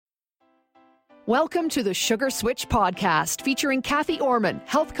Welcome to the Sugar Switch podcast, featuring Kathy Orman,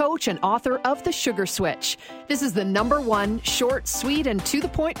 health coach and author of The Sugar Switch. This is the #1 short, sweet, and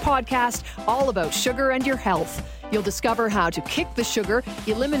to-the-point podcast all about sugar and your health. You'll discover how to kick the sugar,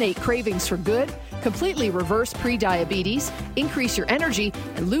 eliminate cravings for good, completely reverse pre-diabetes, increase your energy,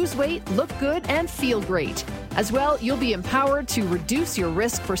 and lose weight, look good, and feel great. As well, you'll be empowered to reduce your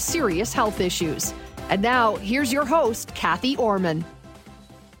risk for serious health issues. And now, here's your host, Kathy Orman.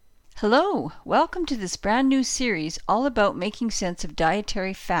 Hello, welcome to this brand new series all about making sense of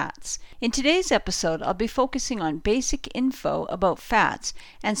dietary fats. In today's episode, I'll be focusing on basic info about fats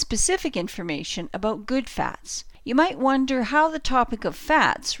and specific information about good fats. You might wonder how the topic of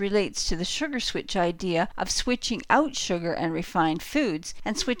fats relates to the sugar switch idea of switching out sugar and refined foods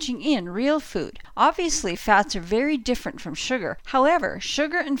and switching in real food. Obviously, fats are very different from sugar. However,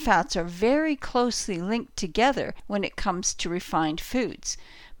 sugar and fats are very closely linked together when it comes to refined foods.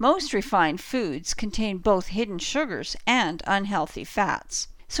 Most refined foods contain both hidden sugars and unhealthy fats.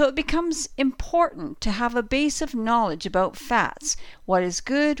 So it becomes important to have a base of knowledge about fats, what is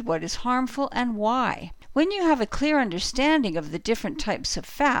good, what is harmful, and why. When you have a clear understanding of the different types of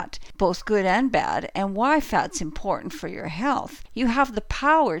fat, both good and bad, and why fat's important for your health, you have the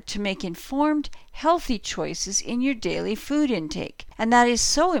power to make informed, healthy choices in your daily food intake. And that is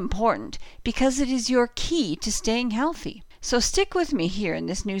so important because it is your key to staying healthy. So stick with me here in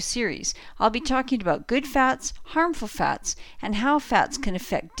this new series. I'll be talking about good fats, harmful fats, and how fats can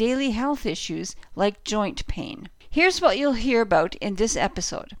affect daily health issues like joint pain. Here's what you'll hear about in this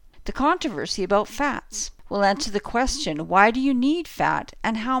episode. The controversy about fats. We'll answer the question, why do you need fat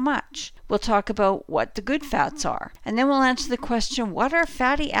and how much? We'll talk about what the good fats are. And then we'll answer the question, what are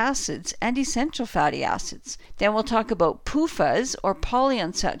fatty acids and essential fatty acids? Then we'll talk about PUFAs or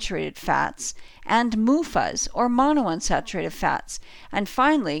polyunsaturated fats and MUFAs or monounsaturated fats. And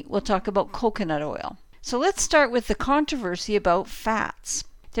finally, we'll talk about coconut oil. So let's start with the controversy about fats.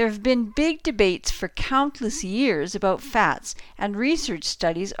 There have been big debates for countless years about fats, and research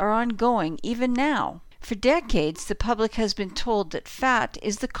studies are ongoing even now. For decades, the public has been told that fat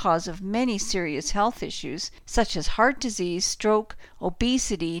is the cause of many serious health issues, such as heart disease, stroke,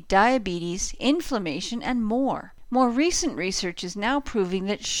 obesity, diabetes, inflammation, and more. More recent research is now proving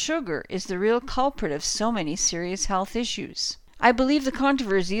that sugar is the real culprit of so many serious health issues. I believe the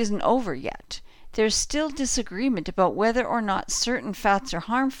controversy isn't over yet. There's still disagreement about whether or not certain fats are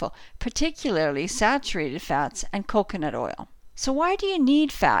harmful, particularly saturated fats and coconut oil. So why do you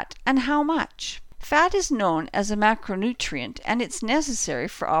need fat and how much? Fat is known as a macronutrient and it's necessary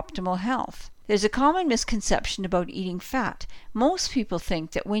for optimal health. There's a common misconception about eating fat. Most people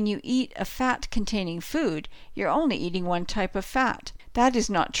think that when you eat a fat-containing food, you're only eating one type of fat. That is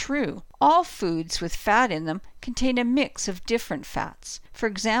not true. All foods with fat in them contain a mix of different fats. For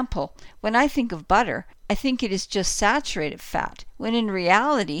example, when I think of butter, I think it is just saturated fat, when in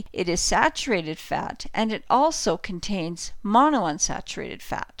reality it is saturated fat and it also contains monounsaturated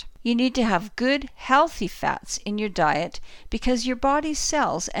fat. You need to have good, healthy fats in your diet because your body's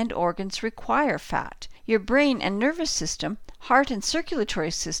cells and organs require fat. Your brain and nervous system, heart and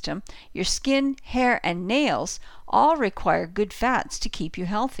circulatory system, your skin, hair, and nails all require good fats to keep you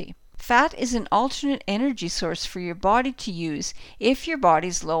healthy. Fat is an alternate energy source for your body to use if your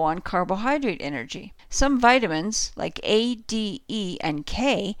body's low on carbohydrate energy. Some vitamins, like A, D, E, and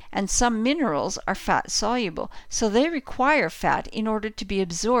K, and some minerals are fat soluble, so they require fat in order to be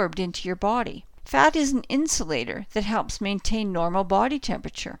absorbed into your body. Fat is an insulator that helps maintain normal body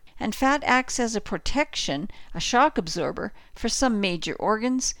temperature, and fat acts as a protection, a shock absorber, for some major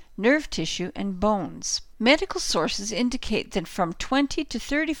organs, nerve tissue, and bones. Medical sources indicate that from 20 to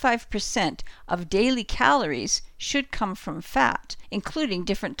 35% of daily calories should come from fat, including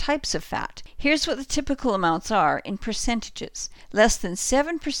different types of fat. Here's what the typical amounts are in percentages. Less than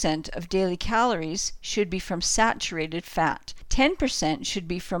 7% of daily calories should be from saturated fat. 10% should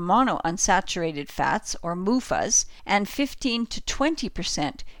be from monounsaturated fats, or MUFAs, and 15 to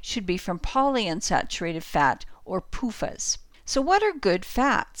 20% should be from polyunsaturated fat, or PUFAs. So what are good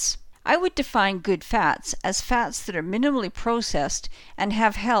fats? I would define good fats as fats that are minimally processed and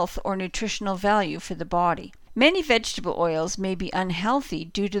have health or nutritional value for the body. Many vegetable oils may be unhealthy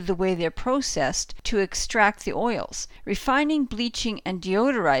due to the way they're processed to extract the oils. Refining, bleaching, and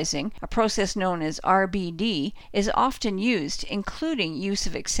deodorizing, a process known as RBD, is often used, including use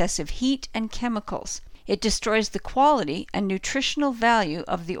of excessive heat and chemicals. It destroys the quality and nutritional value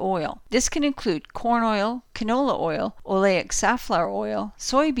of the oil. This can include corn oil, canola oil, oleic safflower oil,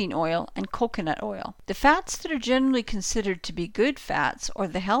 soybean oil, and coconut oil. The fats that are generally considered to be good fats or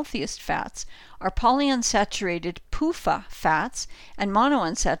the healthiest fats are polyunsaturated PUFA fats and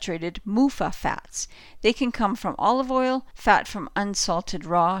monounsaturated MUFA fats. They can come from olive oil, fat from unsalted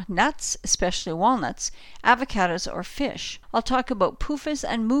raw nuts, especially walnuts, avocados, or fish. I'll talk about PUFAs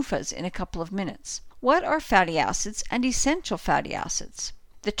and MUFAs in a couple of minutes. What are fatty acids and essential fatty acids?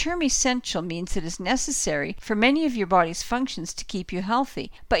 The term essential means it is necessary for many of your body's functions to keep you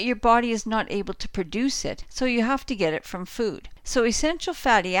healthy, but your body is not able to produce it, so you have to get it from food. So essential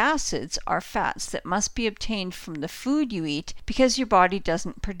fatty acids are fats that must be obtained from the food you eat because your body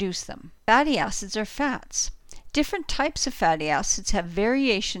doesn't produce them. Fatty acids are fats. Different types of fatty acids have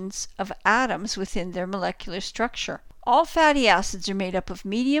variations of atoms within their molecular structure. All fatty acids are made up of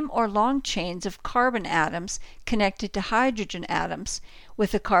medium or long chains of carbon atoms connected to hydrogen atoms,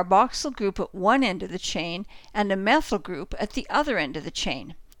 with a carboxyl group at one end of the chain and a methyl group at the other end of the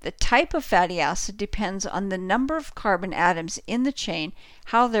chain. The type of fatty acid depends on the number of carbon atoms in the chain,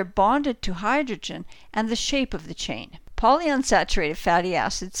 how they're bonded to hydrogen, and the shape of the chain. Polyunsaturated fatty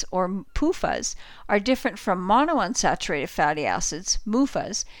acids, or PUFAs, are different from monounsaturated fatty acids,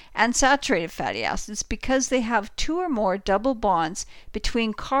 MUFAs, and saturated fatty acids because they have two or more double bonds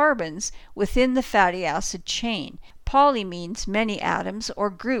between carbons within the fatty acid chain. Poly means many atoms or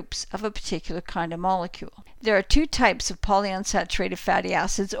groups of a particular kind of molecule. There are two types of polyunsaturated fatty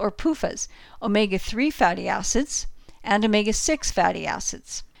acids, or PUFAs, omega-3 fatty acids and omega-6 fatty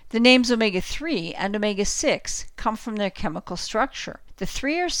acids. The names omega-3 and omega-6 come from their chemical structure. The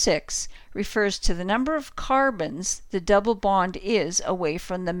 3 or 6 refers to the number of carbons the double bond is away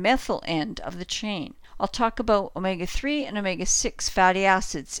from the methyl end of the chain. I'll talk about omega-3 and omega-6 fatty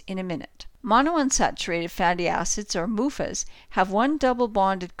acids in a minute. Monounsaturated fatty acids, or MUFAs, have one double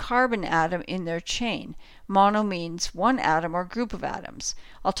bonded carbon atom in their chain. Mono means one atom or group of atoms.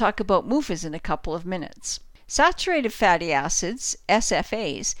 I'll talk about MUFAs in a couple of minutes. Saturated fatty acids,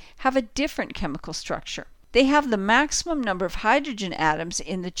 SFAs, have a different chemical structure. They have the maximum number of hydrogen atoms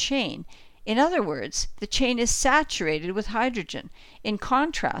in the chain. In other words, the chain is saturated with hydrogen. In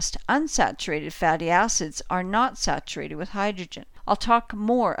contrast, unsaturated fatty acids are not saturated with hydrogen. I'll talk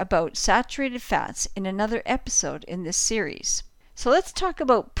more about saturated fats in another episode in this series. So let's talk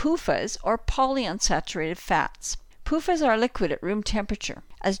about PUFAs, or polyunsaturated fats. PUFAs are liquid at room temperature.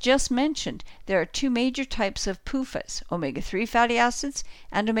 As just mentioned, there are two major types of PUFAs, omega-3 fatty acids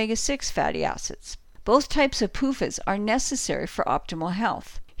and omega-6 fatty acids. Both types of PUFAs are necessary for optimal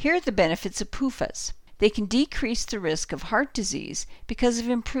health. Here are the benefits of PUFAs. They can decrease the risk of heart disease because of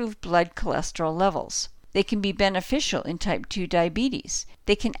improved blood cholesterol levels. They can be beneficial in type 2 diabetes.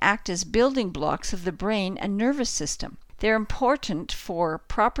 They can act as building blocks of the brain and nervous system. They're important for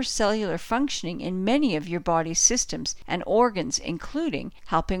proper cellular functioning in many of your body's systems and organs, including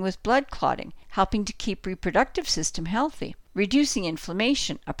helping with blood clotting, helping to keep reproductive system healthy, reducing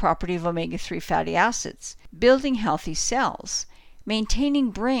inflammation, a property of omega-3 fatty acids, building healthy cells, maintaining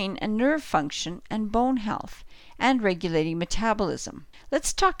brain and nerve function and bone health, and regulating metabolism.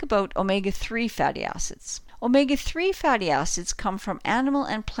 Let's talk about omega-3 fatty acids. Omega-3 fatty acids come from animal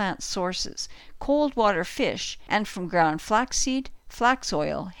and plant sources, cold water fish, and from ground flaxseed, flax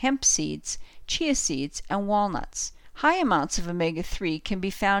oil, hemp seeds, chia seeds, and walnuts. High amounts of omega-3 can be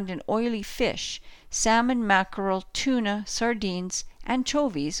found in oily fish, salmon, mackerel, tuna, sardines,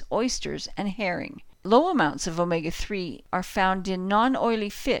 anchovies, oysters, and herring. Low amounts of omega-3 are found in non-oily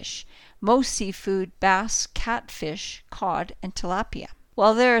fish, most seafood, bass, catfish, cod, and tilapia.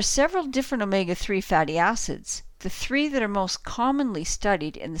 While there are several different omega-3 fatty acids, the three that are most commonly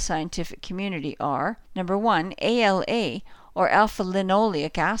studied in the scientific community are, number 1, ALA, or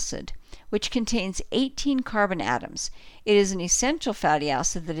alpha-linoleic acid, which contains 18 carbon atoms. It is an essential fatty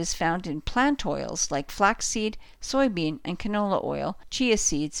acid that is found in plant oils like flaxseed, soybean, and canola oil, chia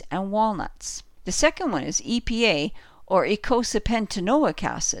seeds, and walnuts. The second one is EPA, or eicosapentaenoic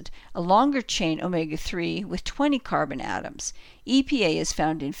acid, a longer chain omega-3 with 20 carbon atoms. EPA is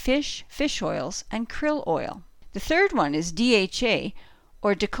found in fish, fish oils, and krill oil. The third one is DHA,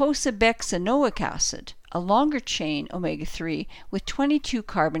 or docosahexaenoic acid, a longer chain omega-3 with 22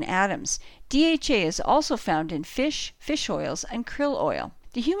 carbon atoms. DHA is also found in fish, fish oils, and krill oil.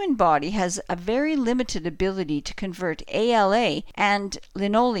 The human body has a very limited ability to convert ALA and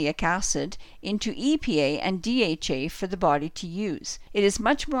linoleic acid into EPA and DHA for the body to use. It is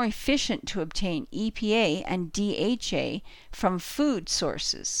much more efficient to obtain EPA and DHA from food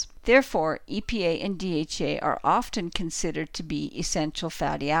sources. Therefore, EPA and DHA are often considered to be essential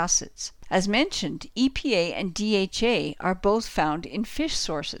fatty acids. As mentioned, EPA and DHA are both found in fish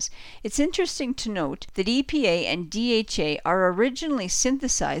sources. It's interesting to note that EPA and DHA are originally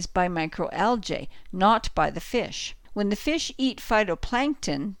synthesized by microalgae, not by the fish. When the fish eat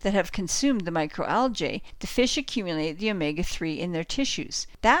phytoplankton that have consumed the microalgae, the fish accumulate the omega-3 in their tissues.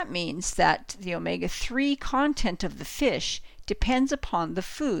 That means that the omega-3 content of the fish depends upon the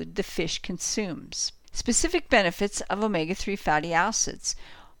food the fish consumes. Specific benefits of omega-3 fatty acids.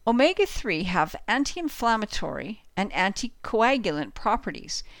 Omega-3 have anti-inflammatory and anticoagulant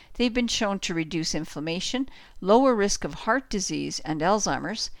properties. They've been shown to reduce inflammation, lower risk of heart disease and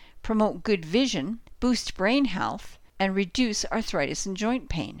Alzheimer's, promote good vision, boost brain health, and reduce arthritis and joint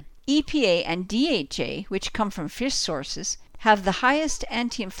pain. EPA and DHA, which come from fish sources, have the highest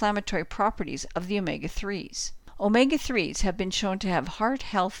anti-inflammatory properties of the omega-3s. Omega-3s have been shown to have heart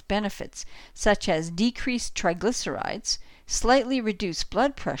health benefits such as decreased triglycerides, slightly reduced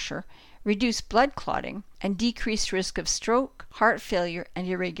blood pressure, reduced blood clotting, and decreased risk of stroke, heart failure, and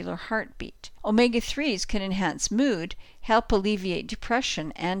irregular heartbeat. Omega-3s can enhance mood, help alleviate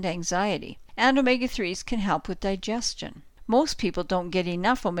depression and anxiety, and omega-3s can help with digestion. Most people don't get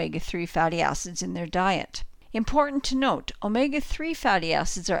enough omega-3 fatty acids in their diet. Important to note, omega-3 fatty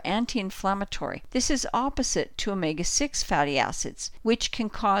acids are anti-inflammatory. This is opposite to omega-6 fatty acids, which can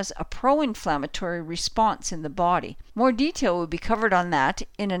cause a pro-inflammatory response in the body. More detail will be covered on that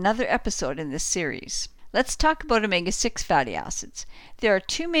in another episode in this series. Let's talk about omega-6 fatty acids. There are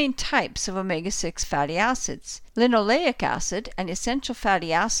two main types of omega-6 fatty acids. Linoleic acid, an essential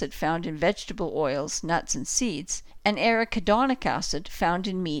fatty acid found in vegetable oils, nuts, and seeds, and arachidonic acid found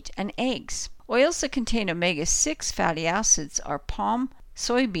in meat and eggs. Oils that contain omega-6 fatty acids are palm,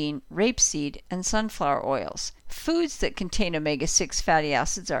 soybean, rapeseed, and sunflower oils. Foods that contain omega-6 fatty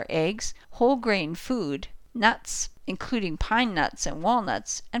acids are eggs, whole grain food, nuts, including pine nuts and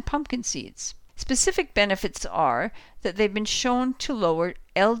walnuts, and pumpkin seeds. Specific benefits are that they've been shown to lower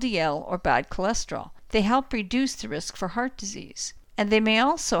LDL or bad cholesterol. They help reduce the risk for heart disease. And they may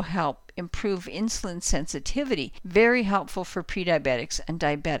also help improve insulin sensitivity, very helpful for prediabetics and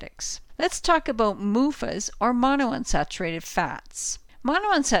diabetics. Let's talk about MUFAs, or monounsaturated fats.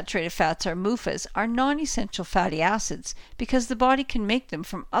 Monounsaturated fats, or MUFAs, are non-essential fatty acids because the body can make them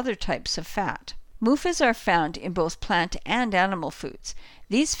from other types of fat. MUFAs are found in both plant and animal foods.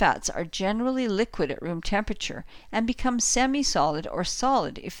 These fats are generally liquid at room temperature and become semi-solid or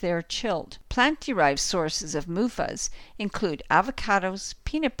solid if they are chilled. Plant-derived sources of MUFAs include avocados,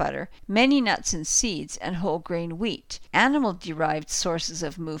 peanut butter, many nuts and seeds, and whole grain wheat. Animal-derived sources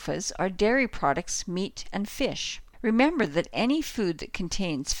of MUFAs are dairy products, meat, and fish. Remember that any food that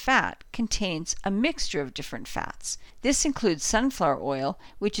contains fat contains a mixture of different fats. This includes sunflower oil,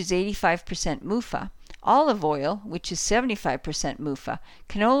 which is 85% MUFA, olive oil, which is 75% MUFA,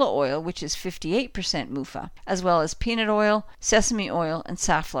 canola oil, which is 58% MUFA, as well as peanut oil, sesame oil, and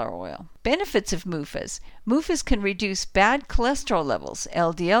safflower oil. Benefits of MUFAs. MUFAs can reduce bad cholesterol levels,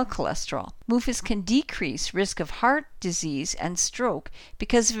 LDL cholesterol. MUFAs can decrease risk of heart disease and stroke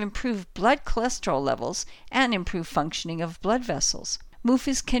because of improved blood cholesterol levels and improved functioning of blood vessels.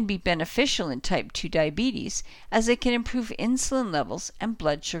 MUFAs can be beneficial in type 2 diabetes as they can improve insulin levels and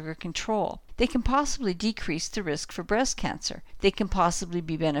blood sugar control. They can possibly decrease the risk for breast cancer. They can possibly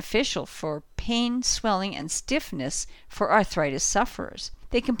be beneficial for pain, swelling, and stiffness for arthritis sufferers.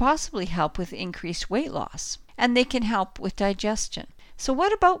 They can possibly help with increased weight loss. And they can help with digestion. So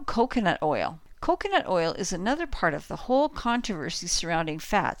what about coconut oil? Coconut oil is another part of the whole controversy surrounding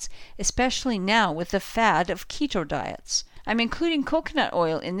fats, especially now with the fad of keto diets. I'm including coconut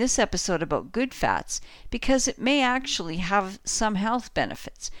oil in this episode about good fats because it may actually have some health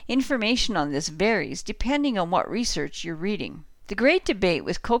benefits. Information on this varies depending on what research you're reading. The great debate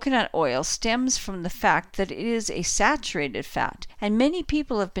with coconut oil stems from the fact that it is a saturated fat, and many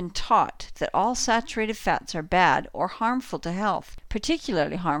people have been taught that all saturated fats are bad or harmful to health,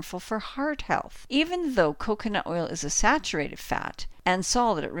 particularly harmful for heart health. Even though coconut oil is a saturated fat and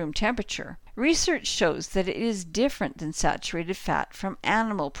solid at room temperature, research shows that it is different than saturated fat from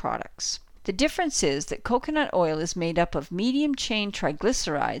animal products. The difference is that coconut oil is made up of medium-chain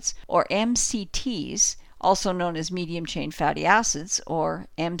triglycerides, or MCTs, also known as medium-chain fatty acids, or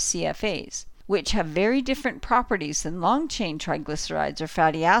MCFAs, which have very different properties than long-chain triglycerides or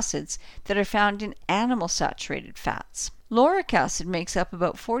fatty acids that are found in animal-saturated fats. Lauric acid makes up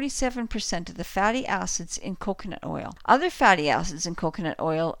about 47% of the fatty acids in coconut oil. Other fatty acids in coconut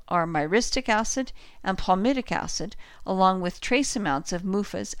oil are myristic acid and palmitic acid, along with trace amounts of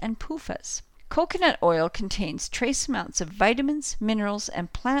MUFAs and PUFAs. Coconut oil contains trace amounts of vitamins, minerals,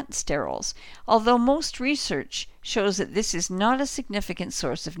 and plant sterols, although most research shows that this is not a significant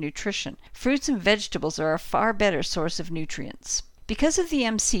source of nutrition. Fruits and vegetables are a far better source of nutrients. Because of the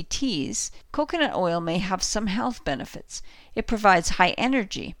MCTs, coconut oil may have some health benefits. It provides high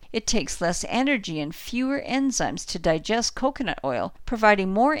energy. It takes less energy and fewer enzymes to digest coconut oil,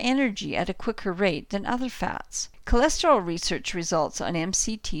 providing more energy at a quicker rate than other fats. Cholesterol research results on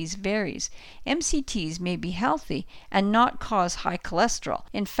MCTs varies. MCTs may be healthy and not cause high cholesterol.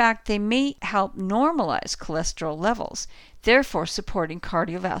 In fact, they may help normalize cholesterol levels, therefore supporting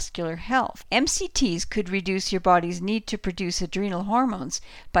cardiovascular health. MCTs could reduce your body's need to produce adrenal hormones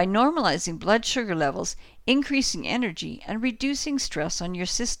by normalizing blood sugar levels, increasing energy, and reducing stress on your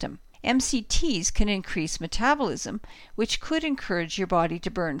system. MCTs can increase metabolism, which could encourage your body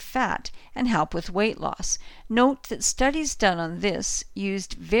to burn fat and help with weight loss. Note that studies done on this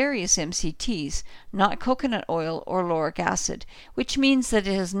used various MCTs, not coconut oil or lauric acid, which means that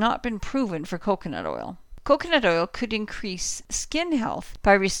it has not been proven for coconut oil. Coconut oil could increase skin health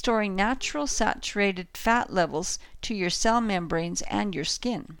by restoring natural saturated fat levels to your cell membranes and your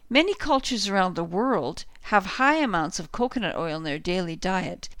skin. Many cultures around the world have high amounts of coconut oil in their daily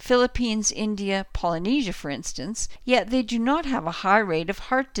diet. Philippines, India, Polynesia, for instance, yet they do not have a high rate of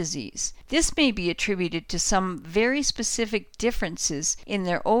heart disease. This may be attributed to some very specific differences in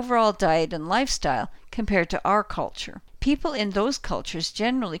their overall diet and lifestyle compared to our culture. People in those cultures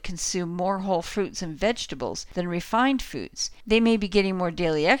generally consume more whole fruits and vegetables than refined foods. They may be getting more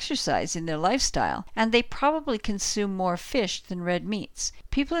daily exercise in their lifestyle, and they probably consume more fish than red meats.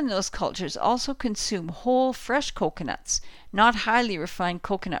 People in those cultures also consume whole, fresh coconuts, not highly refined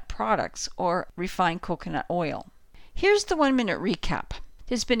coconut products or refined coconut oil. Here's the 1-minute recap.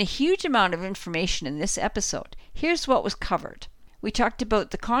 There's been a huge amount of information in this episode. Here's what was covered. We talked about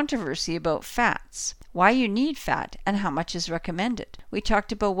the controversy about fats, why you need fat, and how much is recommended. We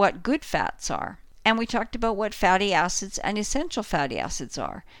talked about what good fats are. And we talked about what fatty acids and essential fatty acids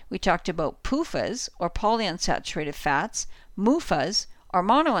are. We talked about PUFAs, or polyunsaturated fats, MUFAs, or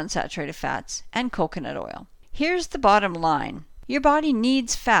monounsaturated fats, and coconut oil. Here's the bottom line. Your body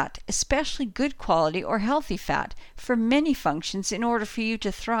needs fat, especially good quality or healthy fat, for many functions in order for you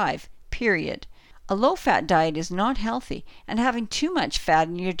to thrive, period. A low-fat diet is not healthy, and having too much fat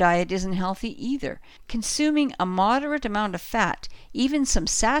in your diet isn't healthy either. Consuming a moderate amount of fat, even some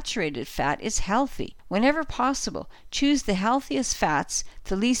saturated fat, is healthy. Whenever possible, choose the healthiest fats,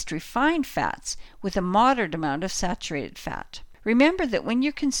 the least refined fats, with a moderate amount of saturated fat. Remember that when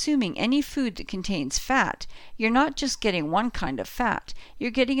you're consuming any food that contains fat, you're not just getting one kind of fat,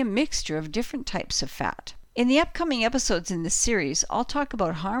 you're getting a mixture of different types of fat. In the upcoming episodes in this series, I'll talk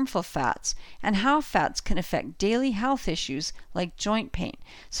about harmful fats and how fats can affect daily health issues like joint pain.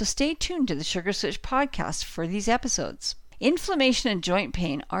 So stay tuned to the Sugar Switch podcast for these episodes. Inflammation and joint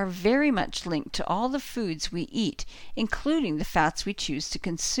pain are very much linked to all the foods we eat, including the fats we choose to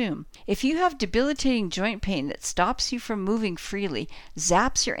consume. If you have debilitating joint pain that stops you from moving freely,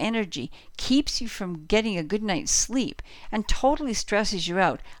 zaps your energy, keeps you from getting a good night's sleep, and totally stresses you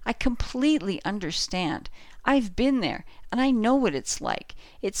out, I completely understand. I've been there, and I know what it's like.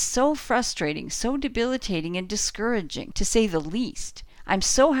 It's so frustrating, so debilitating and discouraging, to say the least. I'm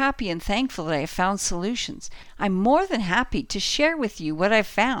so happy and thankful that I have found solutions. I'm more than happy to share with you what I've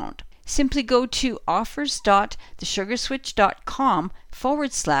found. Simply go to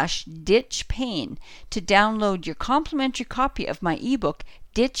offers.thesugarswitch.com/ditch pain to download your complimentary copy of my ebook,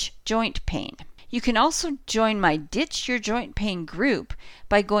 Ditch Joint Pain. You can also join my Ditch Your Joint Pain group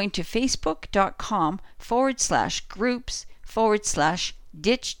by going to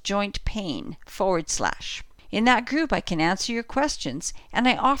facebook.com/groups/ditch-joint-pain/. In that group, I can answer your questions, and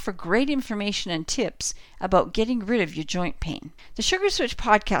I offer great information and tips about getting rid of your joint pain. The Sugar Switch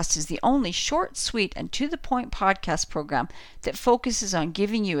podcast is the only short, sweet, and to-the-point podcast program that focuses on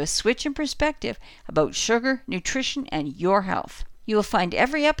giving you a switch in perspective about sugar, nutrition, and your health. You will find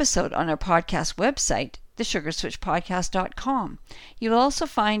every episode on our podcast website, thesugarswitchpodcast.com. You will also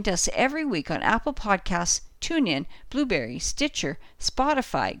find us every week on Apple Podcasts, TuneIn, Blueberry, Stitcher,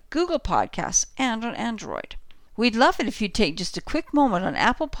 Spotify, Google Podcasts, and on Android. We'd love it if you'd take just a quick moment on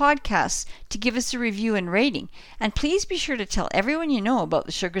Apple Podcasts to give us a review and rating. And please be sure to tell everyone you know about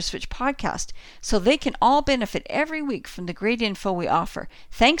the Sugar Switch podcast so they can all benefit every week from the great info we offer.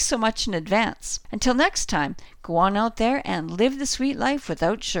 Thanks so much in advance. Until next time, go on out there and live the sweet life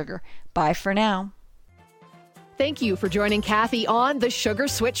without sugar. Bye for now. Thank you for joining Kathy on the Sugar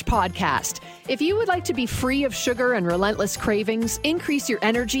Switch podcast. If you would like to be free of sugar and relentless cravings, increase your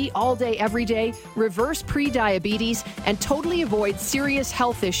energy all day, every day, reverse pre-diabetes, and totally avoid serious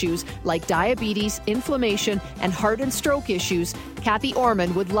health issues like diabetes, inflammation, and heart and stroke issues, Kathy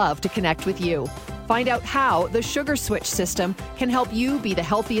Orman would love to connect with you. Find out how the Sugar Switch system can help you be the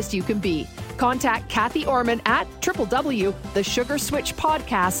healthiest you can be. Contact Kathy Orman at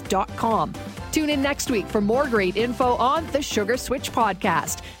www.thesugarswitchpodcast.com. Tune in next week for more great info on the Sugar Switch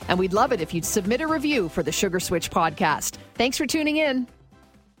Podcast. And we'd love it if you'd submit a review for the Sugar Switch Podcast. Thanks for tuning in.